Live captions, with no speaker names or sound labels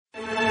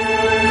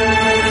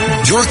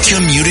You're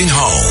commuting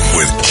home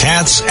with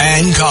Katz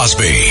and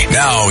Cosby.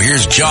 Now,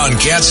 here's John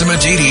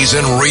Catsimatidis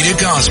and Rita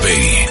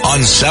Cosby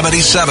on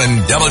 77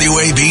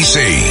 WABC.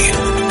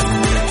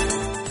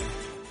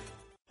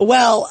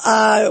 Well,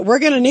 we're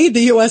going to need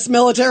the U.S.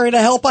 military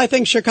to help, I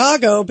think,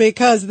 Chicago,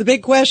 because the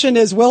big question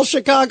is, will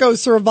Chicago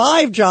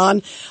survive,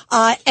 John?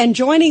 And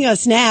joining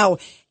us now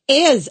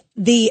is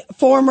the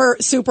former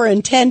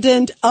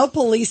superintendent of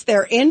police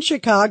there in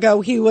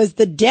Chicago. He was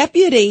the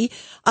deputy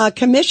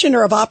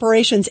commissioner of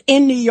operations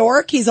in New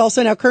York. He's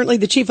also now currently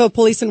the chief of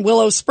police in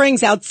Willow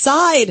Springs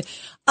outside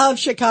of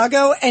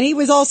Chicago. And he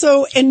was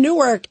also in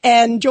Newark.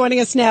 And joining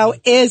us now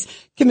is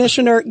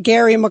Commissioner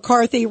Garry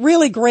McCarthy.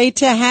 Really great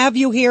to have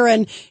you here.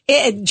 And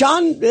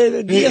John,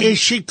 is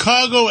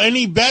Chicago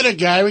any better,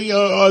 Gary,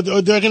 or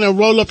they're going to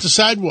roll up the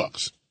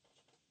sidewalks?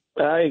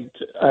 It's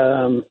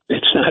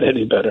not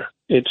any better.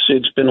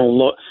 It's been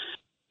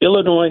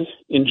Illinois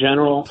in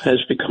general has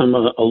become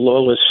a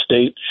lawless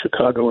state.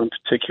 Chicago in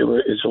particular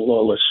is a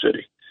lawless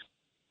city.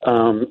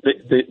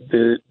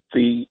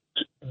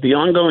 The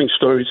ongoing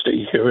stories that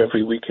you hear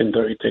every weekend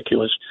are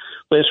ridiculous.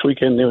 Last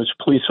weekend there was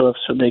a police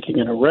officer making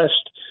an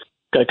arrest.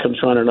 Guy comes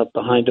running up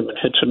behind him and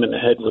hits him in the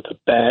head with a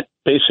bat,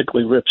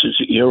 basically rips his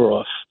ear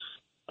off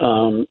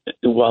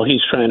while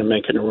he's trying to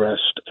make an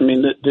arrest. I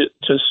mean,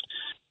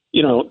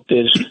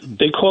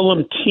 they call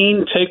them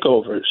teen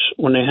takeovers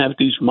when they have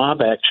these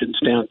mob actions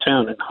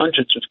downtown and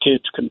hundreds of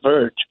kids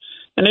converge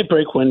and they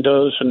break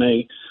windows and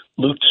they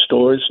loot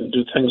stores and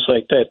do things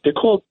like that. They're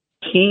called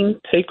teen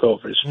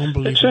takeovers.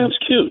 It sounds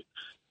cute.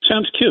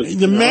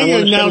 The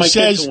mayor now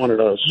says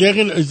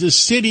the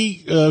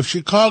city of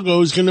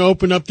Chicago is going to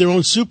open up their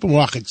own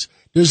supermarkets.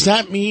 Does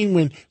that mean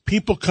when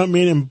people come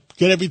in and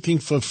get everything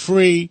for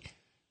free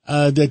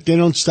that they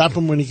don't stop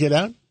them when they get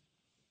out?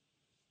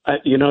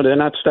 They're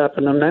not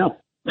stopping them now.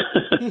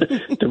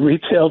 The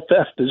retail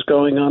theft is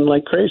going on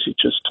like crazy.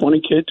 Just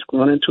 20 kids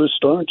run into a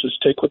store and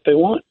just take what they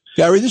want.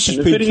 Gary, this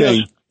is Pete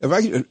King.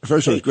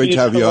 First of all, it's great to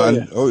have you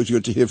on. Always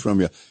good to hear from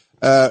you.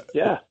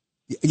 Yeah.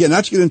 Again,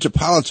 not to get into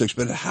politics,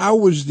 but how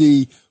was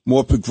the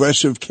more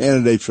progressive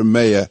candidate for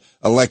mayor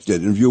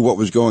elected in view of what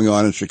was going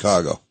on in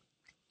Chicago?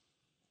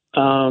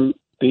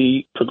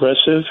 The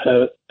progressive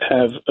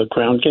have a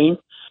ground game.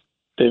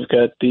 They've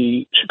got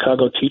the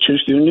Chicago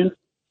Teachers Union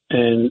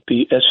and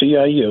the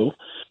SEIU,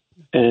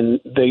 and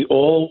they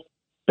all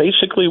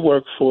basically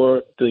work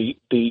for the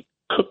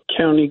Cook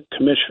County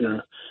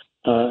Commissioner,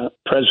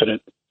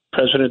 president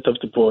of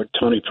the board,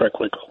 Tony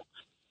Preckwinkle.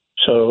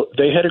 So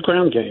they had a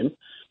ground game.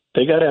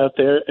 They got out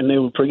there and they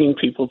were bringing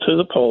people to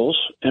the polls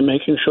and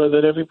making sure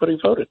that everybody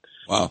voted.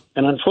 Wow.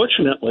 And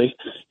unfortunately,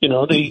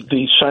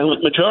 the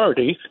silent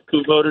majority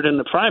who voted in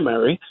the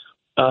primary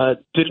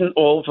didn't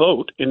all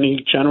vote in the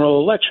general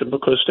election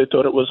because they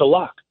thought it was a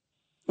lock.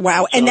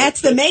 Wow. And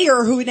that's the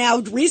mayor who now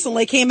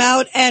recently came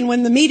out, and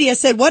when the media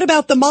said, what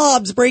about the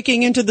mobs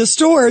breaking into the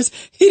stores,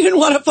 he didn't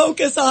want to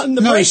focus on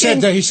the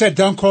breaking. He said,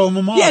 don't call them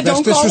a mob. Yeah, that's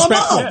don't call them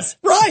mobs.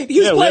 Yeah. Right. He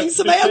was playing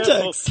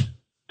semantics.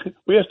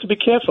 We have to be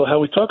careful how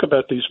we talk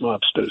about these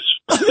mobsters.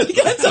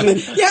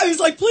 Yeah, he's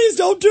like, please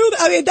don't do that.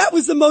 I mean, that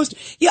was the most.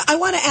 Yeah, I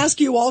want to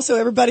ask you also,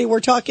 everybody, we're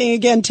talking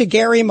again to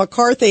Garry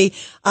McCarthy,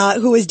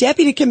 who is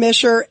Deputy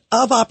Commissioner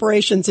of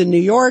Operations in New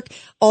York,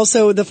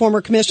 also the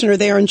former commissioner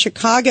there in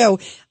Chicago.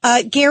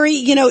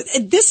 Garry,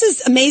 this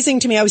is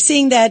amazing to me. I was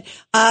seeing that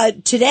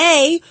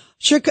today,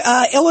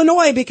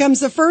 Illinois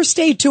becomes the first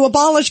state to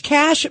abolish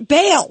cash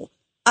bail.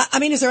 I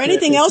mean, is there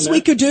anything else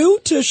we could do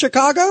to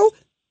Chicago?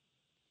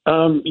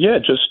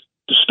 Just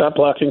stop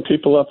locking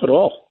people up at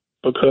all,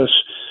 because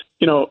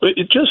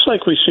just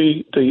like we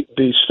see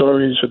the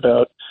stories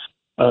about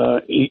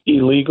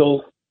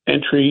illegal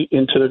entry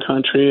into the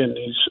country and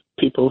these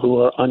people who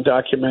are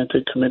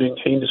undocumented committing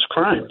heinous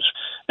crimes,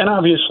 and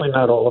obviously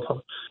not all of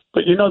them,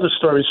 but the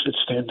stories that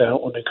stand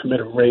out when they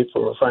commit a rape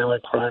or a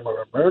violent crime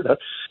or a murder,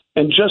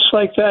 and just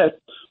like that,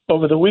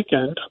 over the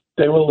weekend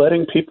they were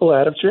letting people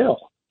out of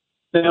jail.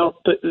 Now,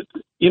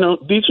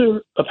 these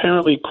are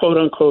apparently, quote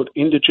unquote,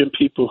 indigent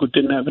people who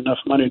didn't have enough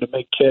money to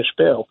make cash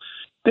bail.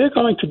 They're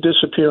going to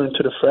disappear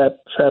into the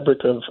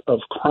fabric of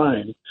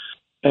crime,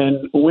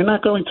 and we're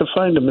not going to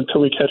find them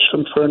until we catch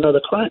them for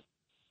another crime.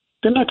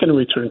 They're not going to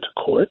return to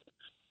court.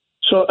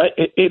 So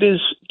it is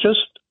just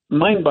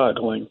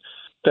mind-boggling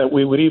that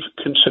we would even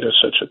consider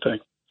such a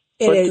thing.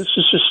 This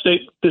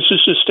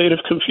is a state of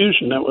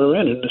confusion that we're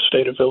in the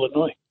state of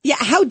Illinois. Yeah,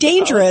 how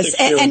dangerous.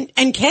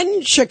 And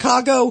can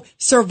Chicago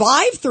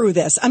survive through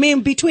this? I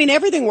mean, between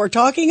everything we're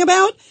talking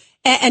about,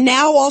 and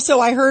now also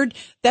I heard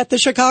that the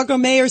Chicago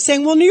mayor is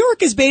saying, well, New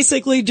York is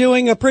basically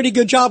doing a pretty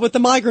good job with the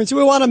migrants.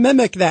 We want to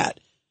mimic that.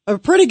 A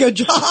pretty good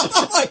job.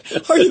 I'm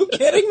like, are you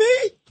kidding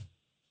me?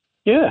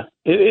 Yeah,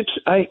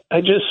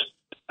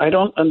 I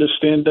don't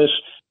understand this.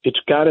 It's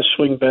got to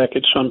swing back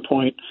at some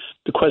point.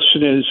 The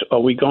question is, are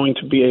we going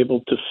to be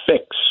able to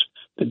fix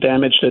the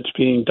damage that's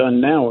being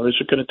done now, or is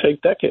it going to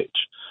take decades?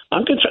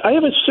 I'm concerned. I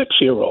have a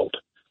 6-year-old.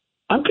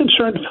 I'm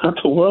concerned about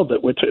the world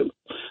that we're to.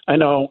 I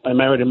know I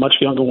married a much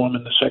younger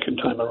woman the second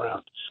time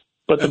around.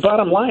 But the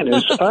bottom line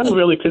is I'm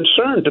really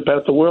concerned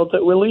about the world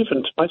that we're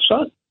leaving to my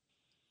son.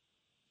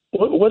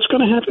 what's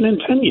going to happen in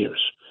 10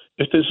 years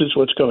if this is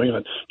what's going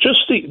on? Just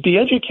the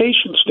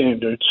education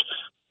standards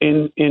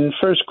in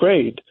first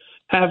grade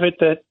have it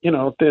that,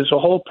 there's a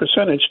whole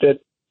percentage that,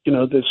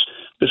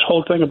 this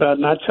whole thing about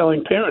not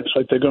telling parents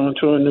like they're going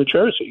to in New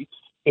Jersey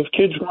if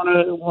kids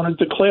want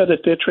to declare that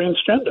they're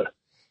transgender.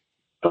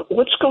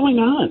 What's going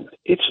on?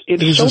 It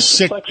is so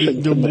sick.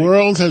 The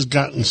world has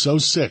gotten so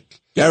sick.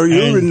 Gary,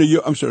 you were in New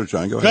York. I'm sorry,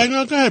 John. Go ahead.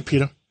 No, go ahead,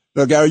 Peter.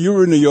 No, Gary, you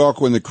were in New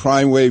York when the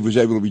crime wave was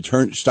able to be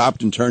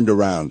stopped and turned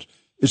around.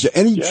 Is there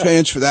any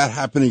chance for that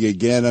happening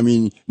again? I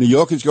mean, New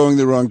York is going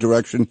the wrong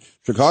direction.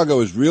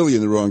 Chicago is really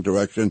in the wrong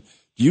direction.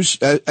 Do you,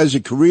 as a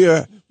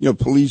career,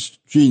 police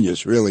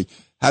genius, really,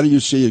 how do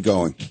you see it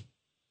going?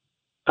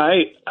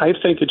 I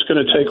think it's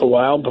going to take a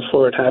while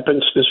before it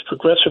happens. This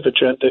progressive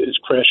agenda is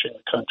crashing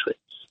the country.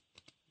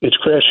 It's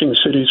crashing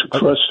cities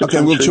across the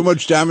country. Will too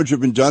much damage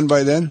have been done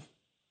by then?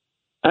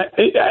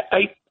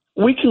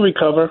 We can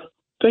recover.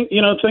 Think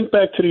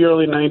back to the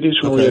early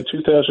 90s when we had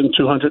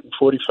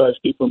 2,245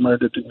 people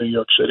murdered in New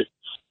York City.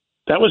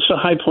 That was the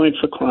high point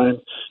for crime,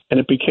 and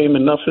it became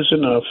enough is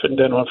enough. And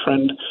then our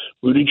friend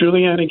Rudy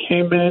Giuliani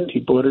came in.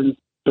 He brought in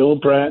Bill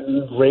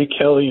Bratton, Ray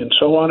Kelly, and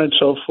so on and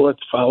so forth,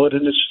 followed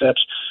in his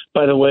steps.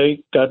 By the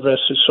way, God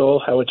rest his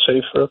soul, Howard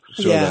Safer.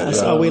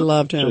 Yes, we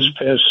loved him. Just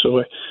passed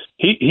away.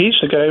 He's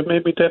the guy who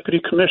made me deputy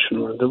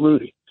commissioner under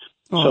Rudy.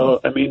 Oh.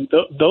 So, I mean,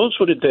 those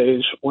were the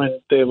days when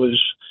there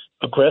was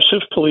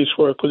aggressive police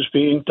work was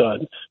being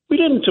done. We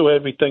didn't do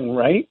everything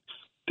right.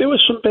 There were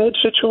some bad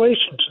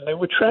situations, and they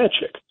were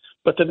tragic.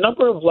 But the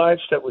number of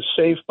lives that was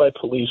saved by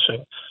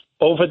policing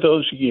over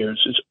those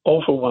years is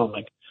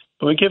overwhelming.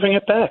 And we're giving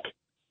it back.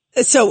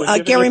 So,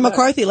 Garry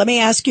McCarthy, let me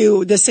ask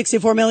you the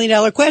 $64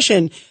 million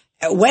question.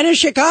 When is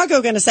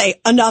Chicago going to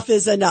say enough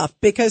is enough?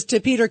 Because to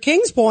Peter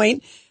King's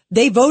point,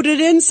 they voted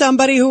in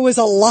somebody who was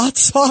a lot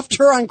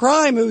softer on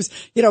crime, who's,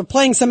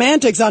 playing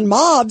semantics on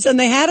mobs, and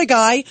they had a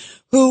guy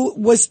who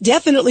was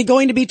definitely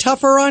going to be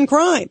tougher on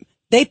crime.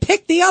 They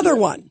picked the other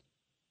one.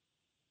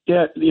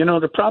 Yeah,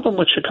 the problem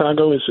with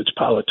Chicago is its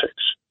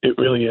politics. It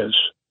really is.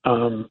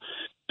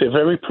 They're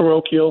very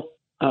parochial.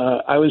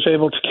 I was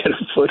able to get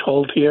a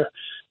foothold here.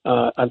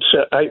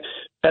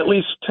 At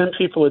least 10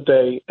 people a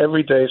day,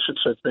 every day since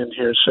I've been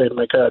here, say,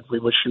 "My God, we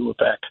wish you were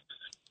back."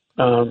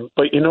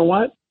 But you know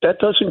what? That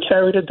doesn't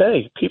carry the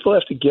day. People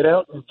have to get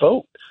out and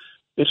vote.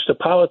 It's the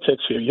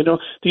politics here.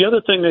 The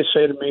other thing they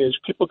say to me is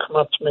people come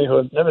up to me who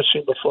I've never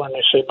seen before, and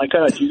they say, "My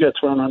God, you got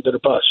thrown under the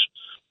bus."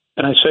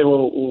 And I say,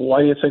 "Well,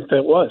 why do you think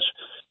that was?"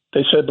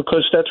 They said,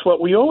 "Because that's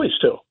what we always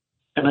do."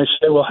 And I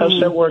say, "Well, how's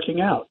that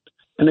working out?"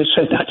 And they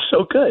say, "That's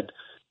so good."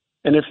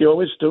 And if you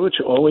always do what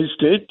you always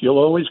did, you'll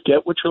always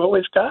get what you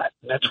always got.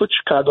 And that's what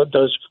Chicago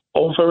does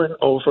over and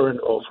over and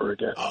over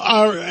again.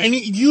 Do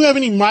you have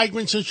any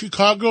migrants in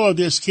Chicago, or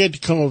they're scared to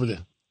come over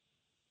there?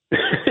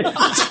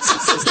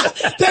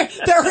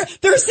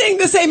 They're seeing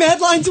the same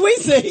headlines we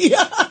see.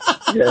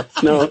 Yeah,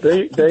 no,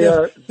 they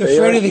are. They're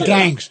afraid of the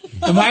gangs.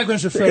 The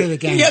migrants are afraid of the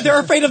gangs. Yeah, they're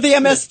afraid of the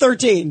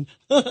MS-13.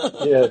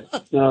 Yeah,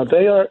 no,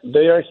 they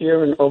are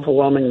here in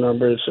overwhelming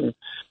numbers, and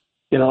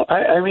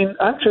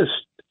I'm just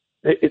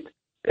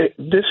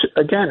this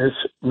again is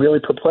really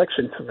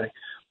perplexing to me.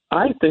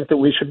 I think that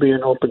we should be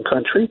an open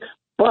country,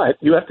 but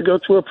you have to go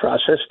through a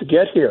process to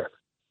get here.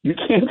 You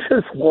can't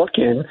just walk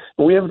in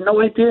and we have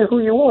no idea who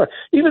you are.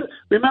 Even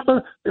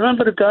remember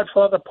The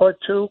Godfather Part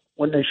 2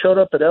 when they showed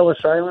up at Ellis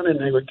Island and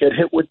they would get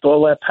hit with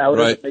all that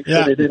powder to make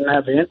sure they didn't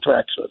have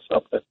anthrax or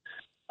something.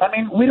 I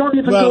mean, we don't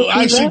even. Well,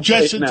 I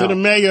suggested to the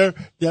mayor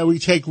that we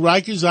take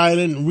Rikers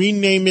Island,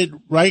 rename it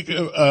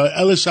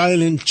Ellis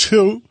Island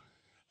 2,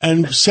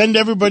 and send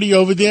everybody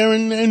over there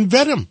and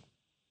vet them.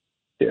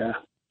 Yeah,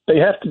 they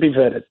have to be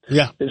vetted.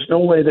 Yeah, there's no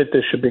way that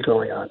this should be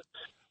going on.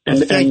 And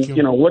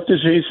what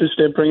diseases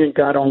they're bringing,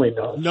 God only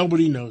knows.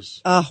 Nobody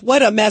knows.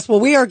 What a mess. Well,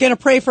 we are going to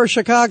pray for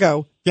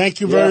Chicago.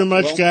 Thank you very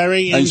much,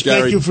 Gary. Thanks, and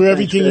Gary. Thank you for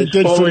everything you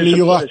did for New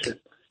York. Pleasure.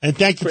 And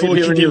thank you Great for what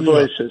you hearing do. your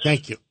voices.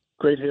 Thank you.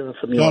 Great hearing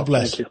from you. God all.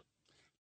 bless. Thank you.